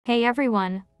Hey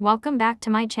everyone, welcome back to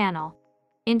my channel.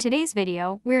 In today's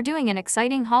video, we're doing an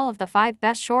exciting haul of the 5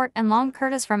 best short and long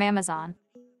kurtas from Amazon.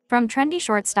 From trendy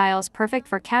short styles perfect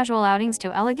for casual outings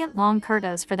to elegant long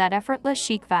kurtas for that effortless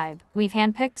chic vibe, we've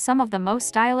handpicked some of the most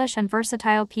stylish and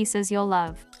versatile pieces you'll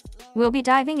love. We'll be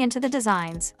diving into the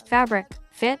designs, fabric,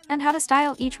 fit, and how to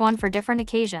style each one for different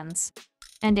occasions.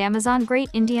 And Amazon Great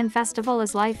Indian Festival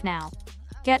is live now.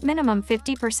 Get minimum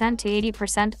 50% to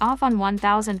 80% off on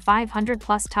 1,500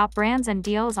 plus top brands and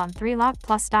deals on 3 lakh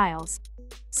plus styles.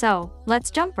 So,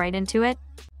 let's jump right into it.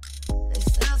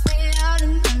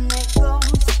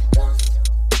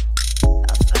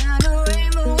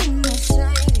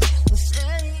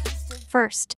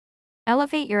 First,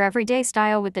 elevate your everyday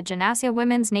style with the Janasya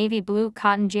Women's Navy Blue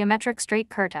Cotton Geometric Straight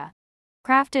Kurta.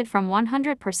 Crafted from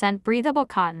 100% breathable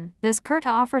cotton, this kurta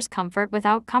offers comfort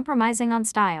without compromising on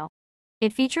style.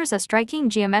 It features a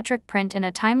striking geometric print in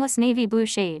a timeless navy blue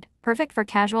shade, perfect for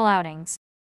casual outings.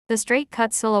 The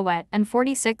straight-cut silhouette and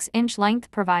 46-inch length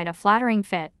provide a flattering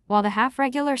fit, while the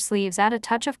half-regular sleeves add a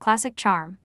touch of classic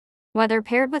charm. Whether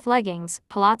paired with leggings,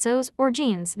 palazzos, or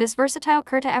jeans, this versatile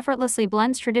kurta effortlessly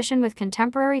blends tradition with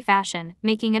contemporary fashion,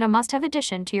 making it a must-have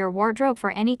addition to your wardrobe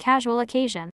for any casual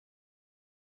occasion.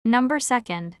 Number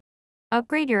 2.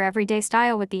 Upgrade your everyday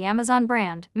style with the Amazon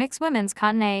brand Mix Women's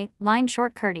Cotton A-Line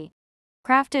Short Kurti.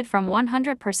 Crafted from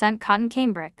 100% cotton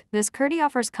cambric, this kurti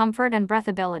offers comfort and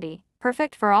breathability,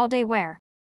 perfect for all-day wear.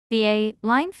 The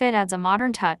A-line fit adds a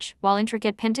modern touch, while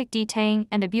intricate pintic detailing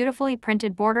and a beautifully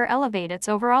printed border elevate its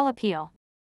overall appeal.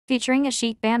 Featuring a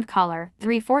chic band collar,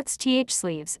 3/4 th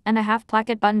sleeves, and a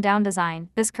half-placket button-down design,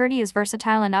 this kurti is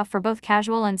versatile enough for both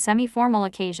casual and semi-formal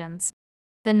occasions.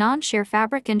 The non-sheer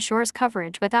fabric ensures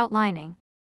coverage without lining.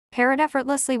 Pair it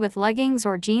effortlessly with leggings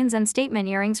or jeans and statement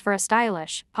earrings for a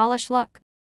stylish, polished look.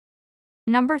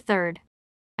 Number 3.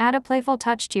 Add a playful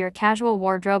touch to your casual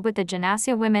wardrobe with the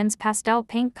Janasya Women's Pastel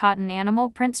Pink Cotton Animal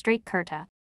Print Straight Kurta.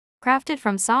 Crafted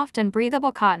from soft and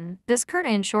breathable cotton, this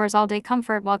kurta ensures all-day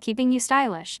comfort while keeping you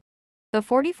stylish. The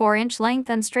 44-inch length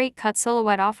and straight-cut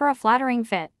silhouette offer a flattering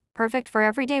fit, perfect for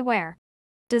everyday wear.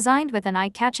 Designed with an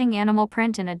eye-catching animal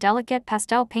print in a delicate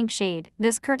pastel pink shade,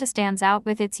 this kurta stands out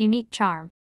with its unique charm.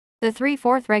 The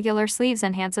 3/4 regular sleeves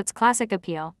enhance its classic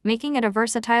appeal, making it a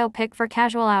versatile pick for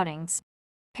casual outings.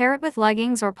 Pair it with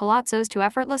leggings or palazzos to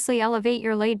effortlessly elevate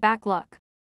your laid-back look.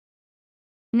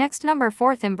 Next, number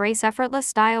 4. Embrace effortless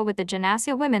style with the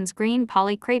Janasya Women's Green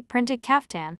Poly Crepe Printed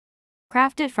Kaftan.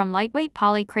 Crafted from lightweight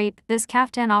poly crepe, this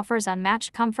kaftan offers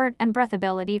unmatched comfort and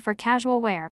breathability for casual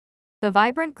wear. The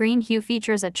vibrant green hue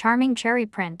features a charming cherry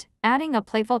print, adding a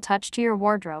playful touch to your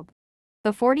wardrobe.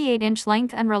 The 48-inch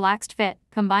length and relaxed fit,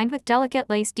 combined with delicate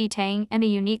lace detailing and a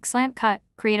unique slant cut,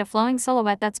 create a flowing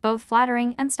silhouette that's both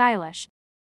flattering and stylish.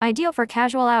 Ideal for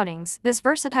casual outings, this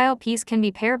versatile piece can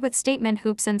be paired with statement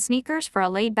hoops and sneakers for a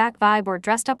laid-back vibe or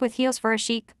dressed up with heels for a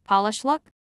chic, polished look.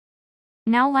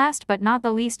 Now last but not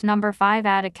the least, number 5.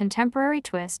 Add a contemporary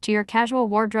twist to your casual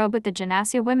wardrobe with the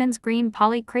Janasya Women's Green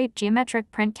Poly Crepe Geometric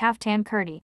Print Kaftan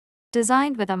Kurti.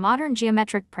 Designed with a modern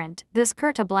geometric print, this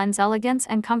kurta blends elegance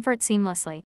and comfort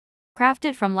seamlessly.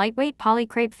 Crafted from lightweight poly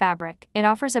crepe fabric, it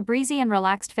offers a breezy and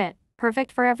relaxed fit,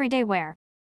 perfect for everyday wear.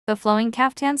 The flowing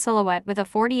kaftan silhouette with a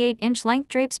 48-inch length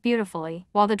drapes beautifully,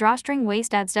 while the drawstring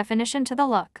waist adds definition to the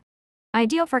look.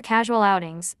 Ideal for casual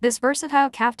outings, this versatile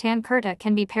kaftan kurta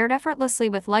can be paired effortlessly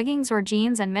with leggings or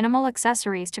jeans and minimal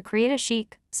accessories to create a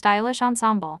chic, stylish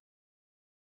ensemble.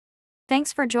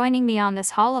 Thanks for joining me on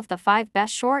this haul of the 5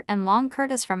 best short and long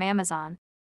kurtas from Amazon.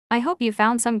 I hope you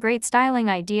found some great styling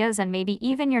ideas and maybe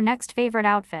even your next favorite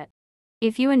outfit.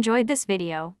 If you enjoyed this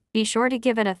video, be sure to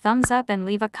give it a thumbs up and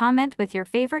leave a comment with your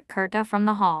favorite kurta from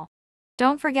the haul.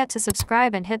 Don't forget to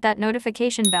subscribe and hit that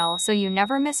notification bell so you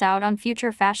never miss out on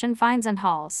future fashion finds and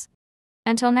hauls.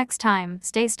 Until next time,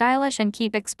 stay stylish and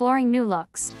keep exploring new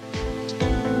looks.